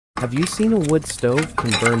Have you seen a wood stove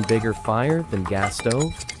can burn bigger fire than gas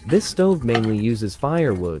stove? This stove mainly uses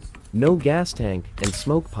firewood, no gas tank, and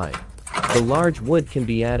smoke pipe. The large wood can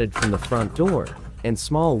be added from the front door, and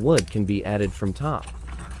small wood can be added from top.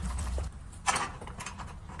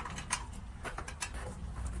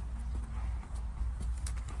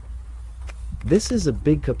 This is a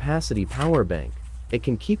big capacity power bank. It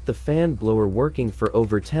can keep the fan blower working for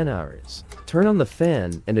over 10 hours. Turn on the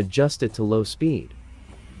fan and adjust it to low speed.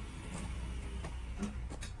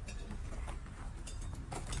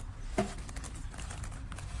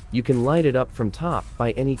 You can light it up from top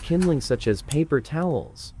by any kindling such as paper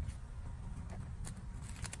towels.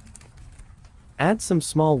 Add some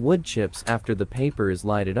small wood chips after the paper is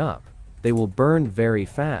lighted up. They will burn very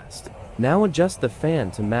fast. Now adjust the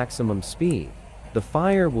fan to maximum speed. The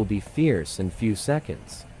fire will be fierce in few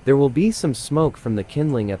seconds. There will be some smoke from the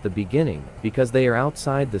kindling at the beginning because they are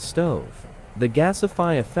outside the stove. The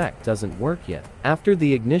gasify effect doesn't work yet. After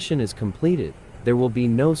the ignition is completed, there will be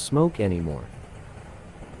no smoke anymore.